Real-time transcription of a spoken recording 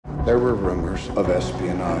There were rumors of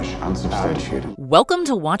espionage. Unsubstantiated. Welcome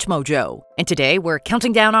to Watch Mojo, and today we're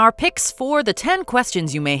counting down our picks for the 10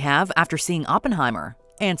 questions you may have after seeing Oppenheimer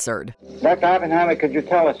answered. Dr. Oppenheimer, could you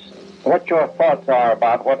tell us what your thoughts are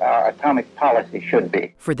about what our atomic policy should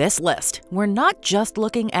be? For this list, we're not just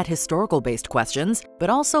looking at historical-based questions,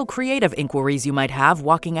 but also creative inquiries you might have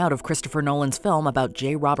walking out of Christopher Nolan's film about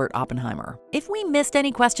J. Robert Oppenheimer. If we missed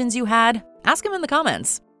any questions you had, ask them in the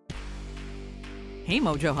comments. Hey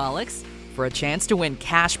Mojoholics! For a chance to win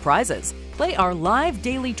cash prizes, play our live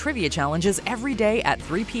daily trivia challenges every day at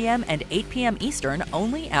 3 p.m. and 8 p.m. Eastern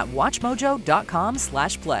only at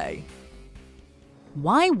WatchMojo.com/play.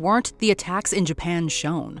 Why weren't the attacks in Japan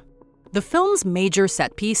shown? The film's major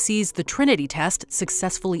set piece sees the Trinity test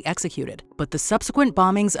successfully executed, but the subsequent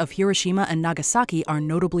bombings of Hiroshima and Nagasaki are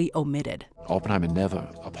notably omitted. Oppenheimer never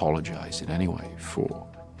apologized in any way for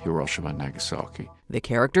Hiroshima and Nagasaki. The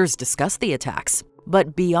characters discuss the attacks,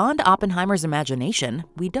 but beyond Oppenheimer's imagination,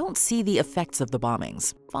 we don't see the effects of the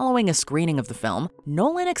bombings. Following a screening of the film,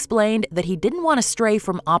 Nolan explained that he didn't want to stray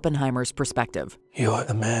from Oppenheimer's perspective. You are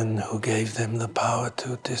the man who gave them the power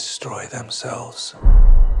to destroy themselves,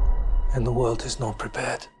 and the world is not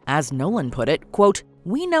prepared. As Nolan put it, quote,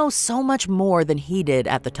 "We know so much more than he did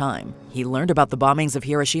at the time. He learned about the bombings of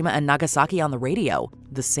Hiroshima and Nagasaki on the radio,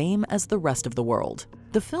 the same as the rest of the world."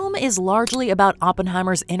 The film is largely about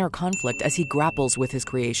Oppenheimer's inner conflict as he grapples with his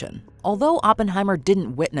creation. Although Oppenheimer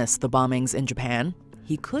didn't witness the bombings in Japan,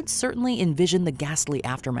 he could certainly envision the ghastly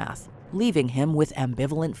aftermath, leaving him with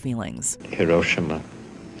ambivalent feelings. Hiroshima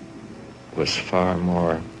was far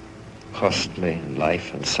more costly in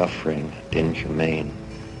life and suffering and inhumane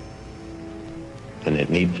than it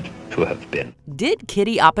needed to have been. Did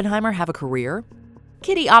Kitty Oppenheimer have a career?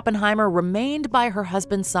 Kitty Oppenheimer remained by her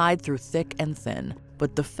husband's side through thick and thin,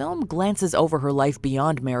 but the film glances over her life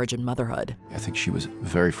beyond marriage and motherhood. I think she was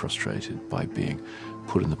very frustrated by being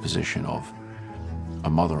put in the position of a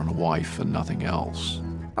mother and a wife and nothing else.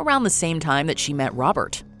 Around the same time that she met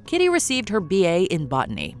Robert, Kitty received her BA in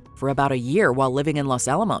botany for about a year while living in Los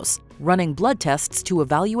Alamos, running blood tests to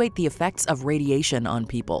evaluate the effects of radiation on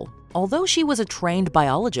people. Although she was a trained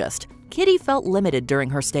biologist, Kitty felt limited during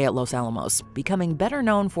her stay at Los Alamos, becoming better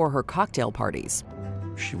known for her cocktail parties.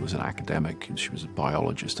 She was an academic, and she was a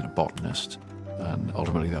biologist and a botanist, and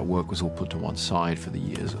ultimately that work was all put to one side for the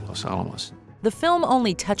years at Los Alamos. The film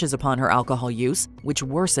only touches upon her alcohol use, which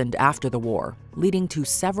worsened after the war, leading to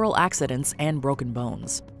several accidents and broken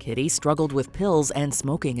bones. Kitty struggled with pills and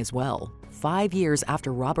smoking as well. 5 years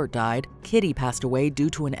after Robert died, Kitty passed away due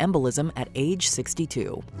to an embolism at age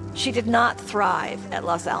 62. She did not thrive at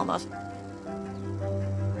Los Alamos.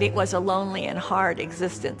 It was a lonely and hard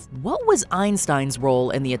existence. What was Einstein's role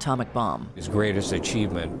in the atomic bomb? His greatest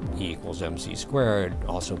achievement, E equals mc squared,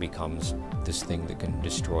 also becomes this thing that can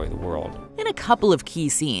destroy the world. In a couple of key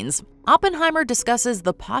scenes, Oppenheimer discusses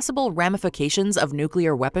the possible ramifications of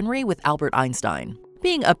nuclear weaponry with Albert Einstein.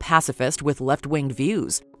 Being a pacifist with left-winged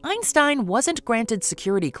views, Einstein wasn't granted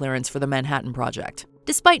security clearance for the Manhattan Project.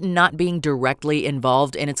 Despite not being directly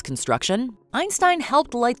involved in its construction, Einstein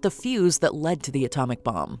helped light the fuse that led to the atomic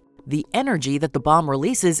bomb. The energy that the bomb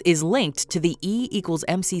releases is linked to the E equals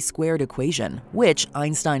mc squared equation, which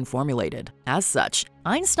Einstein formulated. As such,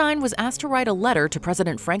 Einstein was asked to write a letter to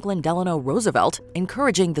President Franklin Delano Roosevelt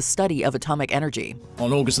encouraging the study of atomic energy.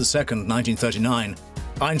 On August 2nd, 1939,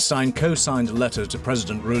 Einstein co-signed a letter to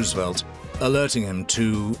President Roosevelt alerting him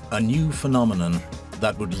to a new phenomenon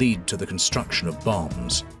that would lead to the construction of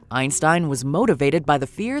bombs. Einstein was motivated by the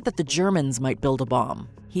fear that the Germans might build a bomb.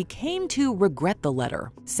 He came to regret the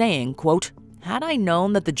letter, saying, quote, "Had I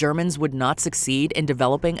known that the Germans would not succeed in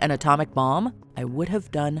developing an atomic bomb, I would have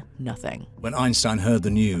done nothing." When Einstein heard the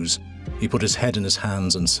news, he put his head in his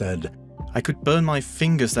hands and said, "I could burn my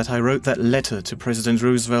fingers that I wrote that letter to President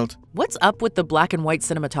Roosevelt." What's up with the black and white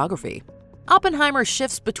cinematography? Oppenheimer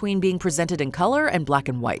shifts between being presented in color and black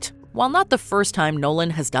and white. While not the first time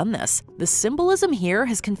Nolan has done this, the symbolism here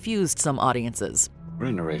has confused some audiences. We're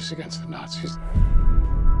in a race against the Nazis.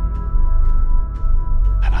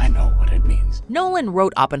 And I know what it means. Nolan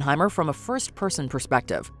wrote Oppenheimer from a first-person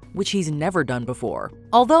perspective, which he's never done before.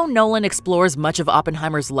 Although Nolan explores much of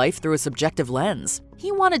Oppenheimer's life through a subjective lens, he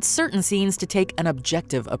wanted certain scenes to take an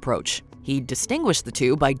objective approach. He distinguished the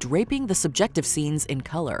two by draping the subjective scenes in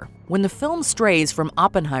color. When the film strays from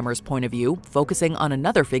Oppenheimer's point of view, focusing on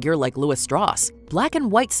another figure like Louis Strauss, black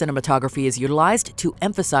and white cinematography is utilized to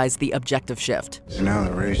emphasize the objective shift. So now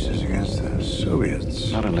the race is against the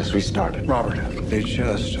Soviets. Not unless we started. Robert, they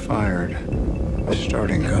just fired a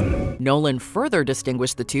starting gun. Nolan further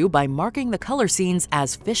distinguished the two by marking the color scenes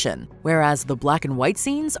as fission, whereas the black and white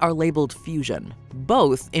scenes are labeled fusion.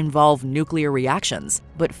 Both involve nuclear reactions,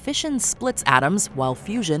 but fission splits atoms while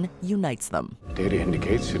fusion unites them. Data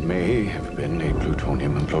indicates it may have been a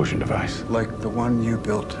plutonium implosion device. Like the one you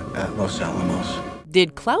built at Los Alamos.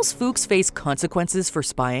 Did Klaus Fuchs face consequences for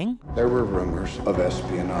spying? There were rumors of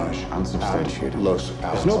espionage. Unsubstantiated. Los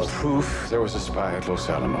Alamos. There's no proof there was a spy at Los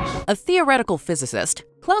Alamos. A theoretical physicist,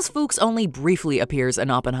 Klaus Fuchs only briefly appears in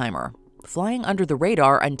Oppenheimer, flying under the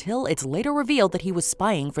radar until it's later revealed that he was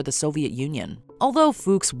spying for the Soviet Union. Although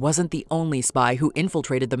Fuchs wasn't the only spy who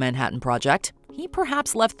infiltrated the Manhattan Project, he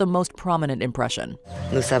perhaps left the most prominent impression.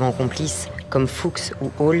 Nos savants complices, comme Fuchs ou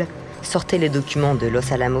Hall, sortaient les documents de Los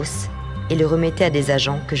Alamos et les remettaient à des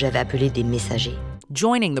agents que j'avais appelés des messagers.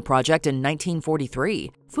 Joining the project in 1943,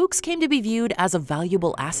 Fuchs came to be viewed as a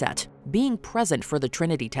valuable asset, being present for the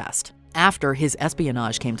Trinity test. After his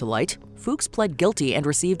espionage came to light, Fuchs pled guilty and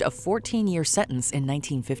received a 14-year sentence in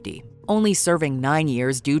 1950, only serving 9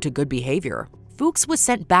 years due to good behavior. Fuchs was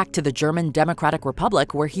sent back to the German Democratic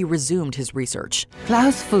Republic where he resumed his research.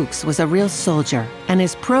 Klaus Fuchs was a real soldier, and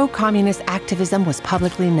his pro-communist activism was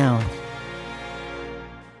publicly known.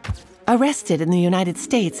 Arrested in the United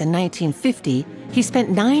States in 1950, he spent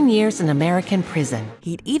 9 years in American prison.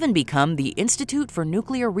 He'd even become the Institute for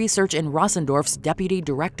Nuclear Research in Rossendorf's deputy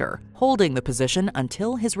director, holding the position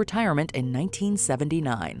until his retirement in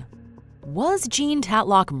 1979. Was Jean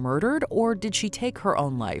Tatlock murdered, or did she take her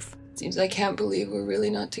own life? Seems I can't believe we're really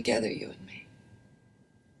not together, you and me.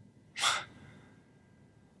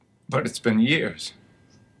 But it's been years.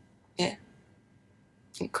 Yeah.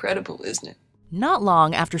 Incredible, isn't it? Not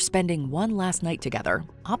long after spending one last night together,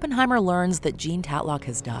 Oppenheimer learns that Jean Tatlock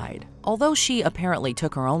has died. Although she apparently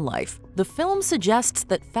took her own life, the film suggests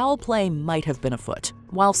that foul play might have been afoot.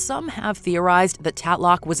 While some have theorized that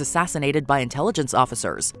Tatlock was assassinated by intelligence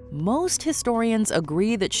officers, most historians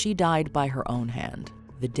agree that she died by her own hand.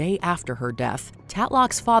 The day after her death,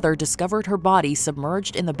 Tatlock's father discovered her body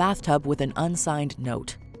submerged in the bathtub with an unsigned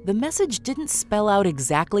note. The message didn't spell out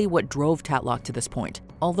exactly what drove Tatlock to this point,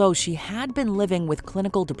 although she had been living with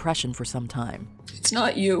clinical depression for some time. It's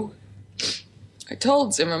not you. I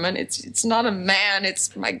told Zimmerman, it's not a man,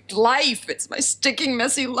 it's my life. It's my sticking,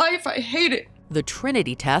 messy life. I hate it. The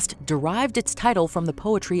Trinity test derived its title from the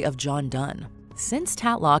poetry of John Donne. Since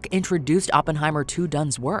Tatlock introduced Oppenheimer to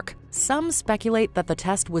Donne's work, some speculate that the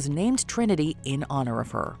test was named Trinity in honor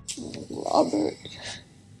of her. Robert,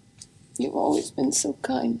 you've always been so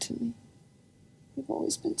kind to me. You've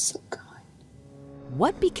always been so kind.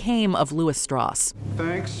 What became of Louis Strauss?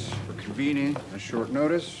 Thanks for convening at short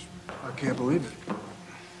notice. I can't believe it.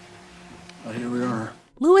 Well, here we are.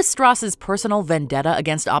 Louis Strauss's personal vendetta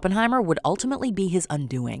against Oppenheimer would ultimately be his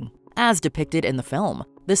undoing. As depicted in the film,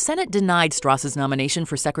 the Senate denied Strauss's nomination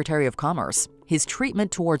for Secretary of Commerce, his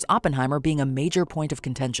treatment towards Oppenheimer being a major point of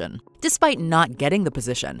contention. Despite not getting the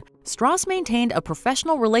position, Strauss maintained a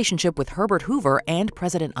professional relationship with Herbert Hoover and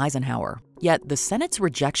President Eisenhower. Yet the Senate's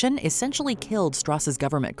rejection essentially killed Strauss's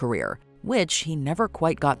government career, which he never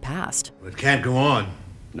quite got past. It can't go on.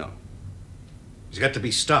 No. He's got to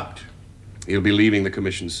be stopped. He'll be leaving the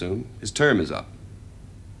commission soon. His term is up.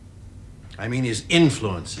 I mean, his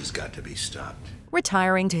influence has got to be stopped.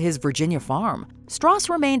 Retiring to his Virginia farm, Strauss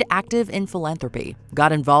remained active in philanthropy,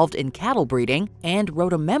 got involved in cattle breeding, and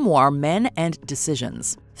wrote a memoir, Men and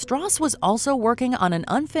Decisions. Strauss was also working on an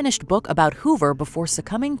unfinished book about Hoover before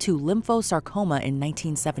succumbing to lymphosarcoma in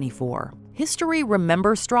 1974. History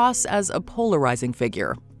remembers Strauss as a polarizing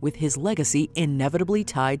figure, with his legacy inevitably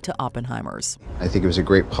tied to Oppenheimer's. I think he was a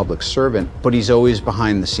great public servant, but he's always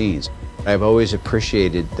behind the scenes. I've always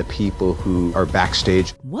appreciated the people who are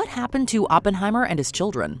backstage. What happened to Oppenheimer and his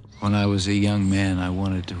children? When I was a young man, I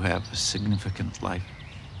wanted to have a significant life.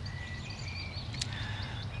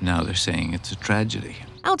 Now they're saying it's a tragedy.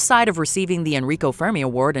 Outside of receiving the Enrico Fermi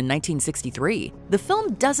Award in 1963, the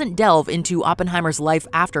film doesn't delve into Oppenheimer's life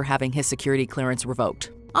after having his security clearance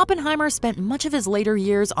revoked. Oppenheimer spent much of his later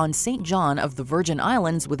years on St. John of the Virgin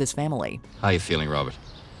Islands with his family. How are you feeling, Robert?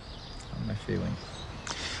 How am I feeling?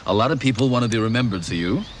 A lot of people want to be remembered for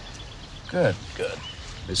you. Good.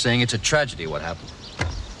 They're saying it's a tragedy what happened.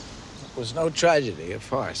 It was no tragedy, a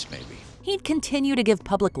farce, maybe. He'd continue to give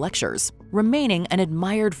public lectures, remaining an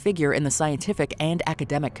admired figure in the scientific and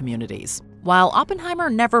academic communities. While Oppenheimer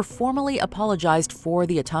never formally apologized for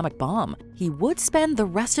the atomic bomb, he would spend the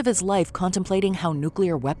rest of his life contemplating how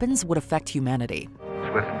nuclear weapons would affect humanity.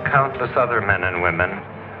 With countless other men and women,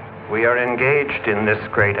 we are engaged in this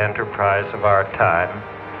great enterprise of our time,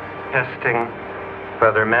 testing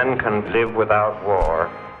whether men can live without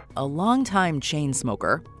war. A longtime chain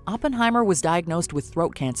smoker, Oppenheimer was diagnosed with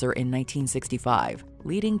throat cancer in 1965,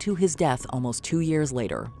 leading to his death almost 2 years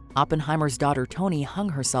later. Oppenheimer's daughter Toni hung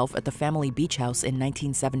herself at the family beach house in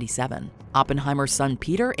 1977. Oppenheimer's son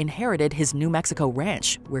Peter inherited his New Mexico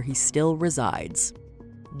ranch, where he still resides.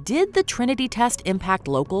 Did the Trinity test impact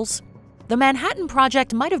locals? The Manhattan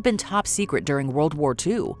Project might have been top secret during World War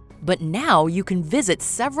II, but now you can visit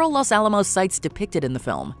several Los Alamos sites depicted in the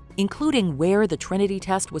film, including where the Trinity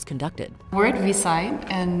test was conducted. We're at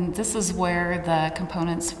V-Site, and this is where the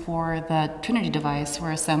components for the Trinity device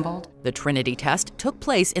were assembled. The Trinity test took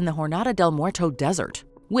place in the Jornada del Muerto Desert,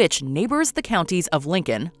 which neighbors the counties of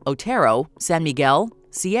Lincoln, Otero, San Miguel,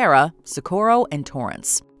 Sierra, Socorro, and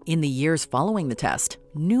Torrance. In the years following the test,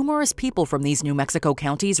 numerous people from these New Mexico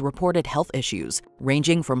counties reported health issues,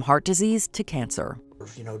 ranging from heart disease to cancer.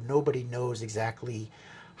 You know, nobody knows exactly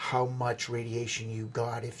how much radiation you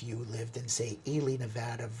got if you lived in, say, Ely,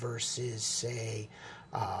 Nevada versus, say,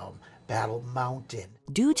 Battle Mountain.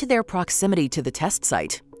 Due to their proximity to the test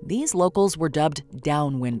site, these locals were dubbed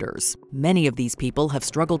downwinders. Many of these people have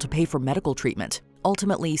struggled to pay for medical treatment,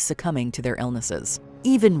 ultimately succumbing to their illnesses.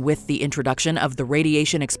 Even with the introduction of the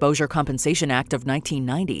Radiation Exposure Compensation Act of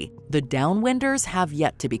 1990, the downwinders have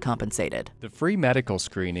yet to be compensated. The free medical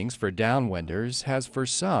screenings for downwinders has for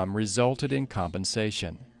some resulted in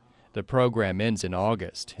compensation. The program ends in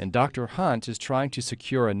August, and Dr. Hunt is trying to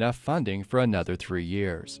secure enough funding for another 3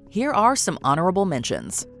 years. Here are some honorable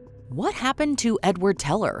mentions. What happened to Edward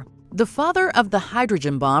Teller? The father of the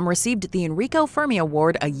hydrogen bomb received the Enrico Fermi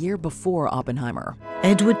Award a year before Oppenheimer.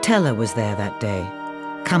 Edward Teller was there that day,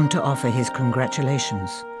 come to offer his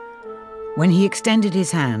congratulations. When he extended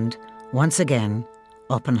his hand, once again,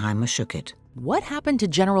 Oppenheimer shook it. What happened to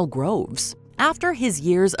General Groves? After his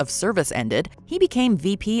years of service ended, he became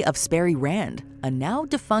VP of Sperry Rand, a now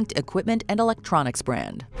defunct equipment and electronics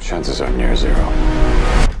brand. Chances are near zero.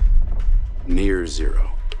 Near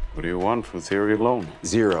zero. What do you want for theory alone?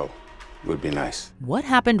 Zero would be nice. What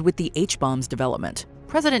happened with the H-bomb's development?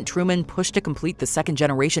 President Truman pushed to complete the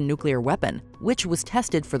second-generation nuclear weapon, which was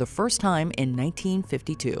tested for the first time in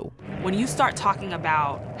 1952. When you start talking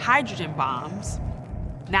about hydrogen bombs,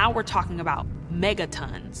 now we're talking about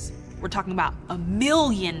megatons. We're talking about 1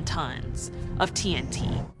 million tons of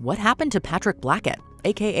TNT. What happened to Patrick Blackett,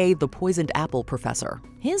 aka the poisoned apple professor?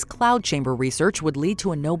 His cloud chamber research would lead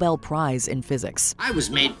to a Nobel Prize in physics. I was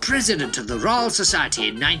made president of the Royal Society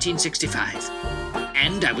in 1965.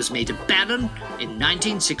 And I was made a baron in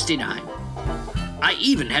 1969. I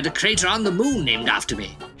even had a crater on the moon named after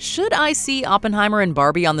me. Should I see Oppenheimer and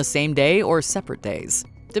Barbie on the same day or separate days?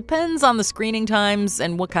 Depends on the screening times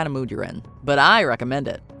and what kind of mood you're in. But I recommend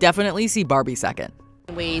it. Definitely see Barbie second.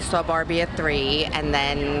 We saw Barbie at 3, and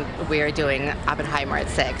then we're doing Oppenheimer at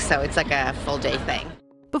 6, so it's like a full day thing.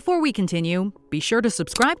 Before we continue, be sure to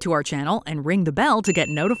subscribe to our channel and ring the bell to get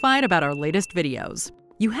notified about our latest videos.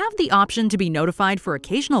 You have the option to be notified for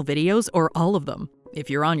occasional videos or all of them. If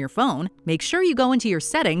you're on your phone, make sure you go into your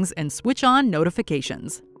settings and switch on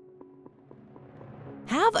notifications.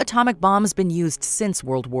 Have atomic bombs been used since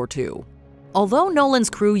World War II? Although Nolan's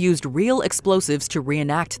crew used real explosives to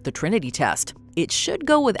reenact the Trinity test, it should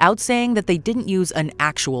go without saying that they didn't use an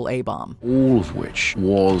actual A-bomb. All of which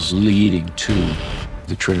was leading to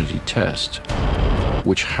the Trinity test,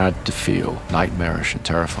 which had to feel nightmarish and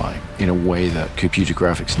terrifying in a way that computer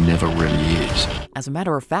graphics never really is. As a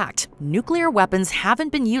matter of fact, nuclear weapons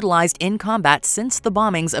haven't been utilized in combat since the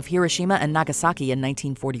bombings of Hiroshima and Nagasaki in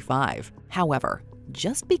 1945. However,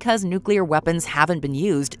 just because nuclear weapons haven't been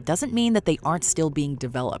used doesn't mean that they aren't still being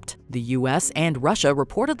developed. The US and Russia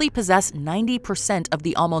reportedly possess 90% of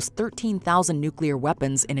the almost 13,000 nuclear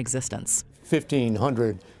weapons in existence.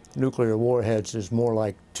 1,500 nuclear warheads is more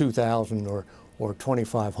like 2,000 or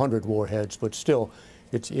 2,500 warheads, but still,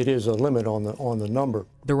 it is a limit on the number.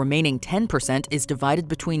 The remaining 10% is divided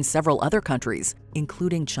between several other countries,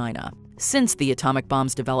 including China. Since the atomic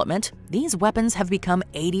bomb's development, these weapons have become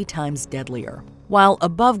 80 times deadlier. While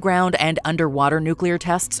above-ground and underwater nuclear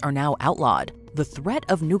tests are now outlawed, the threat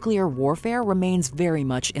of nuclear warfare remains very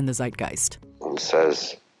much in the zeitgeist. One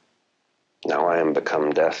says, "Now I am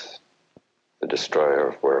become death, the destroyer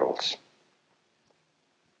of worlds."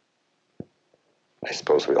 I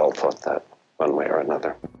suppose we all thought that, one way or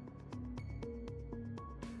another.